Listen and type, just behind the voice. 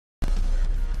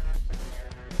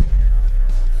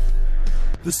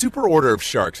The superorder of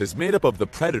sharks is made up of the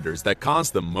predators that cause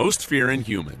the most fear in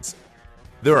humans.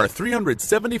 There are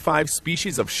 375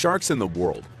 species of sharks in the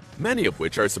world, many of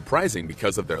which are surprising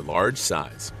because of their large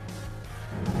size.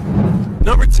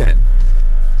 Number 10.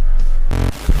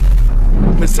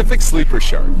 Pacific Sleeper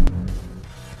Shark.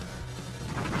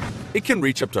 It can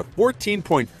reach up to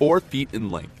 14.4 feet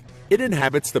in length. It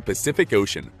inhabits the Pacific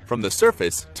Ocean, from the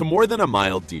surface to more than a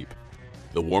mile deep.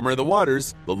 The warmer the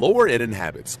waters, the lower it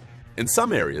inhabits. In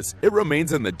some areas, it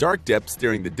remains in the dark depths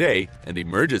during the day and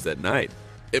emerges at night.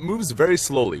 It moves very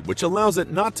slowly, which allows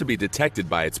it not to be detected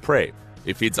by its prey.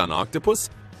 It feeds on octopus,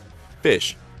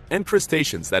 fish, and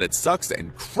crustaceans that it sucks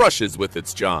and crushes with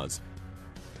its jaws.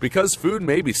 Because food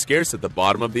may be scarce at the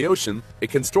bottom of the ocean, it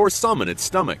can store some in its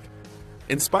stomach.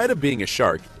 In spite of being a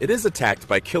shark, it is attacked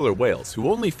by killer whales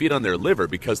who only feed on their liver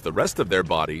because the rest of their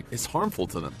body is harmful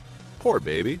to them. Poor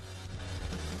baby.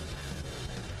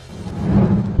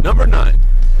 Number 9.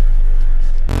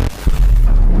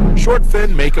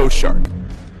 Shortfin MAKO Shark.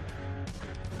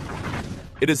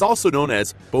 It is also known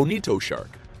as bonito shark.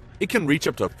 It can reach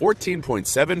up to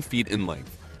 14.7 feet in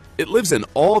length. It lives in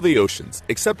all the oceans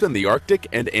except in the Arctic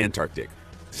and Antarctic,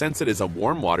 since it is a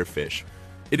warm water fish.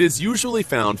 It is usually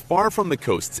found far from the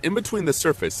coasts in between the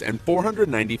surface and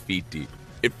 490 feet deep.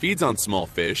 It feeds on small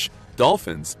fish,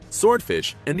 dolphins,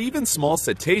 swordfish, and even small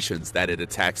cetaceans that it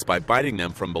attacks by biting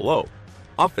them from below,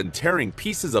 often tearing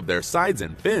pieces of their sides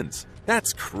and fins.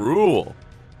 That's cruel!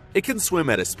 It can swim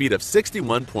at a speed of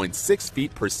 61.6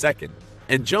 feet per second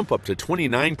and jump up to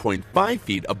 29.5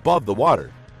 feet above the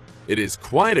water. It is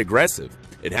quite aggressive.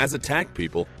 It has attacked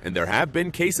people, and there have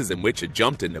been cases in which it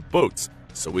jumped into boats,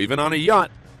 so even on a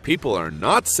yacht, people are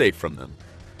not safe from them.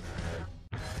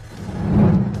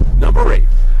 Number 8.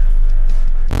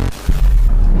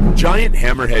 Giant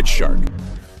hammerhead shark.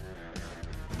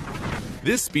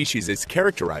 This species is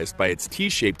characterized by its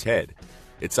T-shaped head.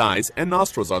 Its eyes and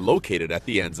nostrils are located at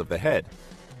the ends of the head.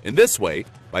 In this way,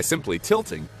 by simply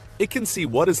tilting, it can see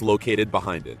what is located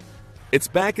behind it. Its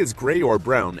back is gray or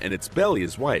brown and its belly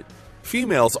is white.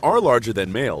 Females are larger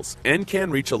than males and can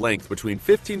reach a length between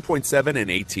 15.7 and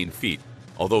 18 feet,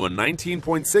 although a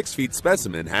 19.6 feet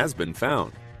specimen has been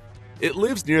found. It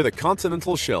lives near the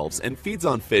continental shelves and feeds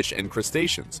on fish and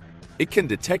crustaceans. It can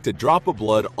detect a drop of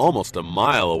blood almost a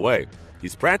mile away.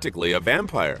 He's practically a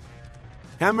vampire.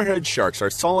 Hammerhead sharks are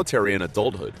solitary in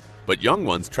adulthood, but young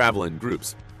ones travel in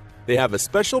groups. They have a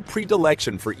special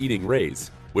predilection for eating rays,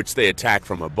 which they attack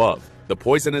from above. The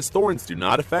poisonous thorns do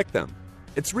not affect them.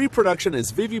 Its reproduction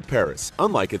is viviparous,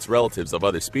 unlike its relatives of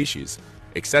other species.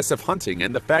 Excessive hunting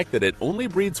and the fact that it only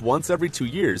breeds once every 2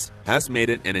 years has made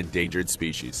it an endangered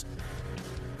species.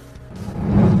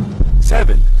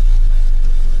 7.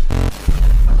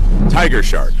 Tiger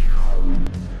shark.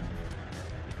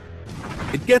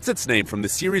 It gets its name from the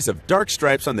series of dark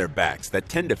stripes on their backs that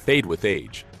tend to fade with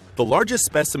age. The largest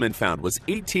specimen found was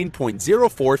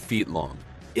 18.04 feet long.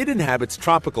 It inhabits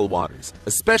tropical waters,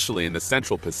 especially in the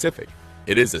Central Pacific.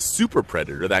 It is a super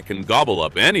predator that can gobble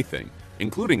up anything,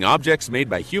 including objects made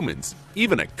by humans.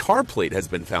 Even a car plate has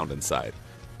been found inside.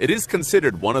 It is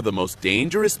considered one of the most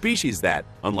dangerous species that,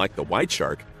 unlike the white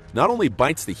shark, not only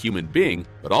bites the human being,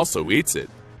 but also eats it.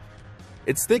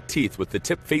 Its thick teeth with the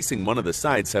tip facing one of the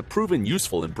sides have proven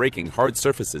useful in breaking hard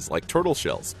surfaces like turtle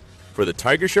shells. For the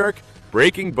tiger shark,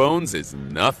 breaking bones is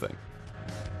nothing.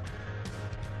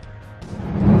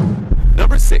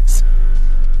 Number 6.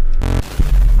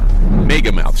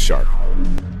 Megamouth shark.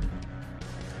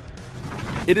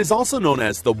 It is also known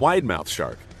as the wide-mouth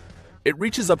shark. It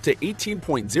reaches up to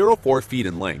 18.04 feet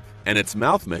in length, and its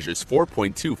mouth measures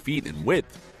 4.2 feet in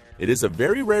width. It is a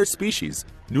very rare species,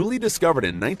 newly discovered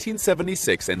in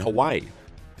 1976 in Hawaii.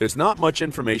 There's not much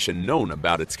information known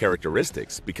about its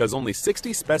characteristics because only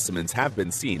 60 specimens have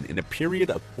been seen in a period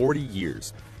of 40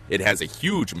 years. It has a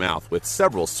huge mouth with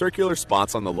several circular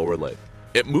spots on the lower lid.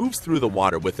 It moves through the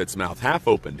water with its mouth half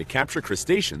open to capture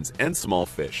crustaceans and small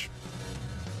fish.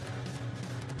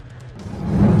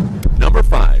 Number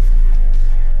 5.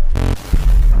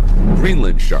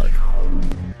 Greenland shark.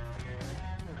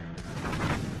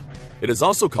 It is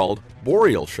also called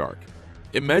boreal shark.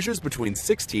 It measures between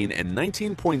 16 and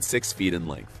 19.6 feet in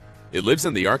length. It lives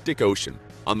in the Arctic Ocean,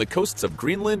 on the coasts of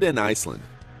Greenland and Iceland.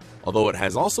 Although it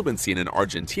has also been seen in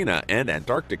Argentina and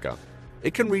Antarctica,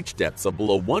 it can reach depths of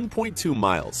below 1.2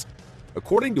 miles.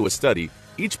 According to a study,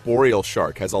 each boreal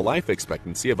shark has a life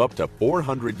expectancy of up to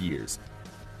 400 years.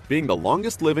 Being the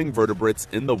longest living vertebrates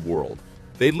in the world,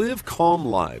 they live calm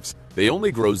lives. They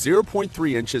only grow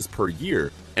 0.3 inches per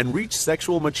year and reach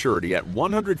sexual maturity at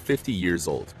 150 years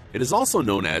old. It is also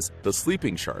known as the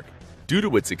sleeping shark, due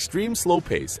to its extreme slow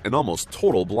pace and almost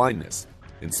total blindness.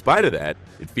 In spite of that,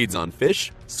 it feeds on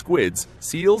fish, squids,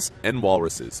 seals, and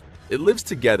walruses. It lives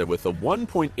together with a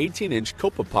 1.18-inch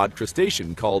copepod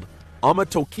crustacean called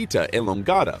Amatokita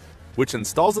elongata, which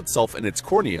installs itself in its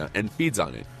cornea and feeds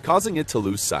on it, causing it to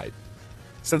lose sight.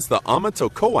 Since the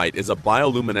amatocoite is a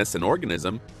bioluminescent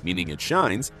organism, meaning it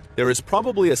shines, there is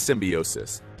probably a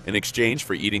symbiosis. In exchange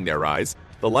for eating their eyes,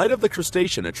 the light of the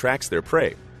crustacean attracts their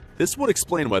prey. This would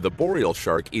explain why the boreal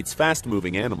shark eats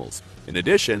fast-moving animals. In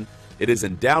addition, it is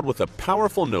endowed with a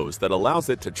powerful nose that allows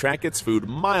it to track its food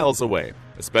miles away,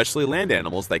 especially land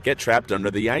animals that get trapped under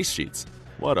the ice sheets.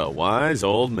 What a wise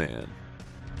old man.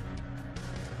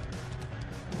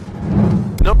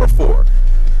 Number 4.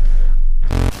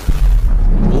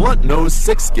 Bluntnose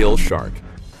six-gill shark.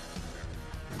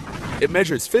 It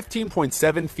measures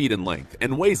 15.7 feet in length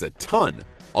and weighs a ton.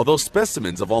 Although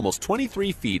specimens of almost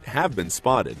 23 feet have been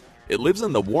spotted, it lives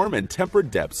in the warm and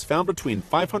temperate depths found between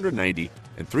 590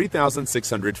 and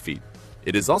 3,600 feet.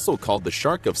 It is also called the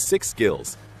shark of 6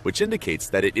 gills, which indicates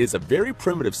that it is a very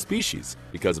primitive species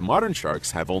because modern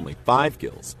sharks have only 5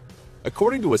 gills.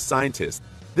 According to a scientist,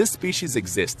 this species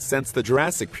exists since the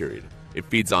Jurassic period. It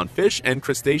feeds on fish and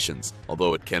crustaceans,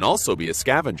 although it can also be a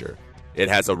scavenger. It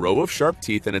has a row of sharp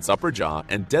teeth in its upper jaw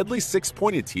and deadly 6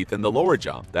 pointed teeth in the lower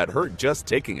jaw that hurt just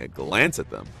taking a glance at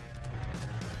them.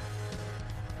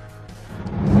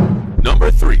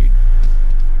 Number 3.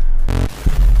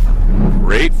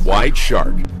 Great white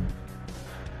shark.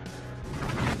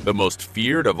 The most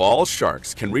feared of all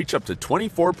sharks can reach up to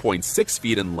 24.6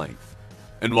 feet in length.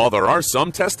 And while there are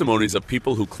some testimonies of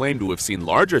people who claim to have seen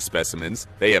larger specimens,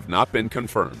 they have not been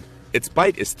confirmed. Its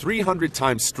bite is 300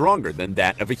 times stronger than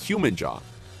that of a human jaw.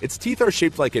 Its teeth are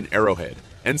shaped like an arrowhead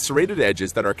and serrated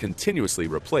edges that are continuously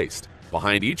replaced.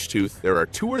 Behind each tooth, there are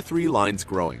 2 or 3 lines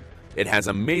growing. It has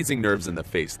amazing nerves in the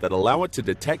face that allow it to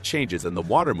detect changes in the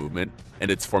water movement, and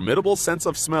its formidable sense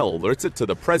of smell alerts it to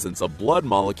the presence of blood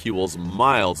molecules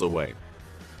miles away.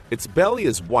 Its belly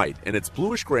is white and it's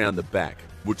bluish-gray on the back,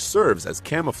 which serves as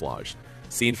camouflage.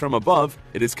 Seen from above,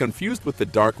 it is confused with the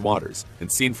dark waters, and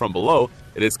seen from below,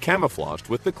 it is camouflaged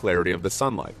with the clarity of the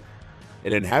sunlight.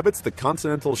 It inhabits the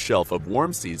continental shelf of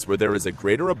warm seas where there is a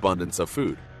greater abundance of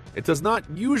food. It does not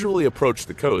usually approach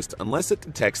the coast unless it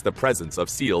detects the presence of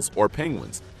seals or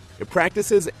penguins. It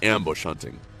practices ambush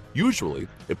hunting. Usually,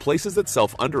 it places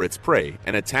itself under its prey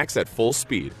and attacks at full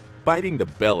speed, biting the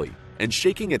belly and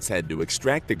shaking its head to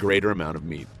extract the greater amount of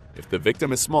meat. If the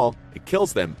victim is small, it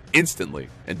kills them instantly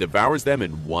and devours them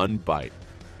in one bite.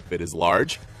 If it is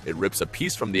large, it rips a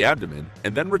piece from the abdomen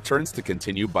and then returns to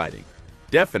continue biting.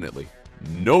 Definitely,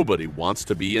 nobody wants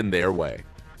to be in their way.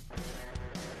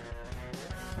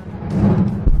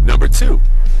 Number 2.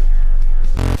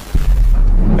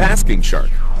 Basking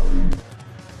shark.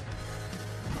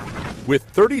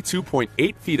 With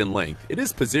 32.8 feet in length, it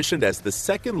is positioned as the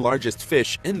second largest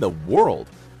fish in the world.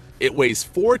 It weighs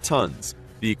 4 tons,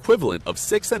 the equivalent of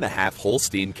 6.5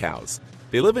 Holstein cows.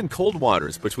 They live in cold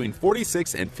waters between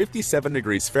 46 and 57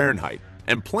 degrees Fahrenheit,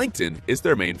 and plankton is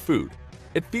their main food.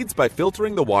 It feeds by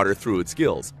filtering the water through its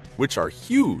gills, which are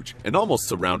huge and almost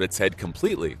surround its head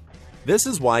completely. This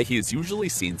is why he is usually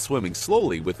seen swimming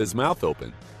slowly with his mouth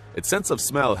open. Its sense of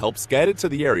smell helps guide it to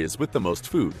the areas with the most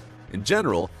food. In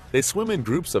general, they swim in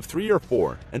groups of 3 or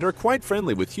 4 and are quite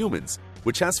friendly with humans,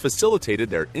 which has facilitated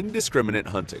their indiscriminate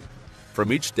hunting.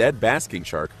 From each dead basking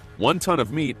shark, 1 ton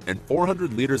of meat and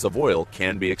 400 liters of oil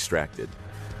can be extracted.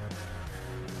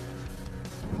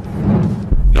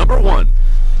 Number 1.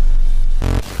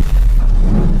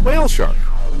 Whale shark.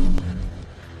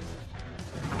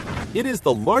 It is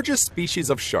the largest species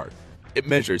of shark. It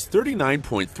measures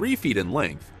 39.3 feet in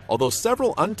length, although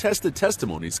several untested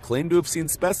testimonies claim to have seen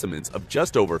specimens of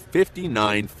just over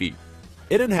 59 feet.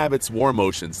 It inhabits warm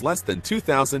oceans less than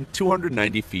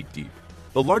 2,290 feet deep.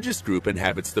 The largest group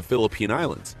inhabits the Philippine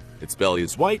Islands. Its belly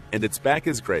is white and its back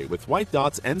is gray with white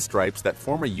dots and stripes that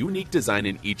form a unique design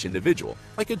in each individual,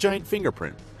 like a giant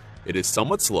fingerprint. It is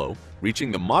somewhat slow,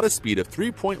 reaching the modest speed of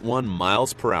 3.1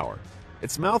 miles per hour.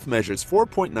 Its mouth measures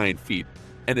 4.9 feet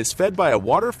and is fed by a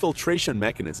water filtration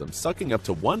mechanism sucking up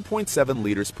to 1.7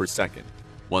 liters per second.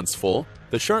 Once full,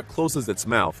 the shark closes its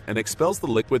mouth and expels the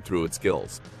liquid through its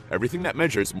gills. Everything that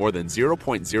measures more than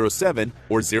 0.07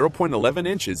 or 0.11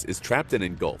 inches is trapped and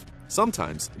engulfed.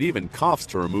 Sometimes, it even coughs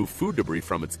to remove food debris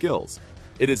from its gills.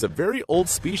 It is a very old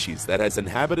species that has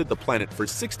inhabited the planet for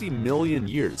 60 million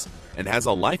years and has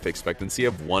a life expectancy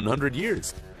of 100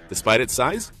 years. Despite its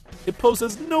size, it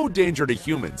poses no danger to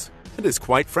humans and is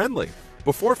quite friendly.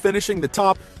 Before finishing the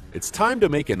top, it's time to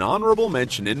make an honorable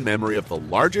mention in memory of the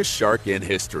largest shark in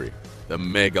history, the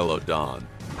Megalodon.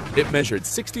 It measured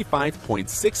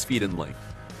 65.6 feet in length,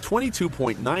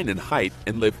 22.9 in height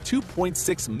and lived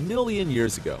 2.6 million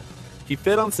years ago. He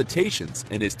fed on cetaceans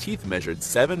and his teeth measured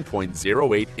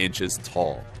 7.08 inches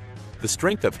tall. The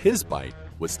strength of his bite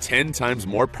was 10 times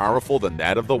more powerful than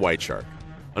that of the white shark.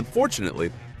 Unfortunately,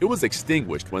 it was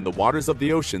extinguished when the waters of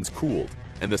the oceans cooled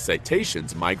and the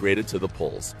cetaceans migrated to the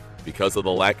poles. Because of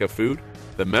the lack of food,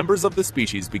 the members of the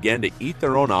species began to eat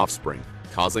their own offspring,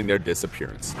 causing their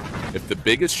disappearance. If the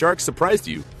biggest shark surprised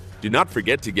you, do not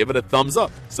forget to give it a thumbs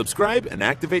up, subscribe, and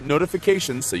activate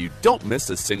notifications so you don't miss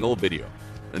a single video.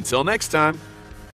 Until next time.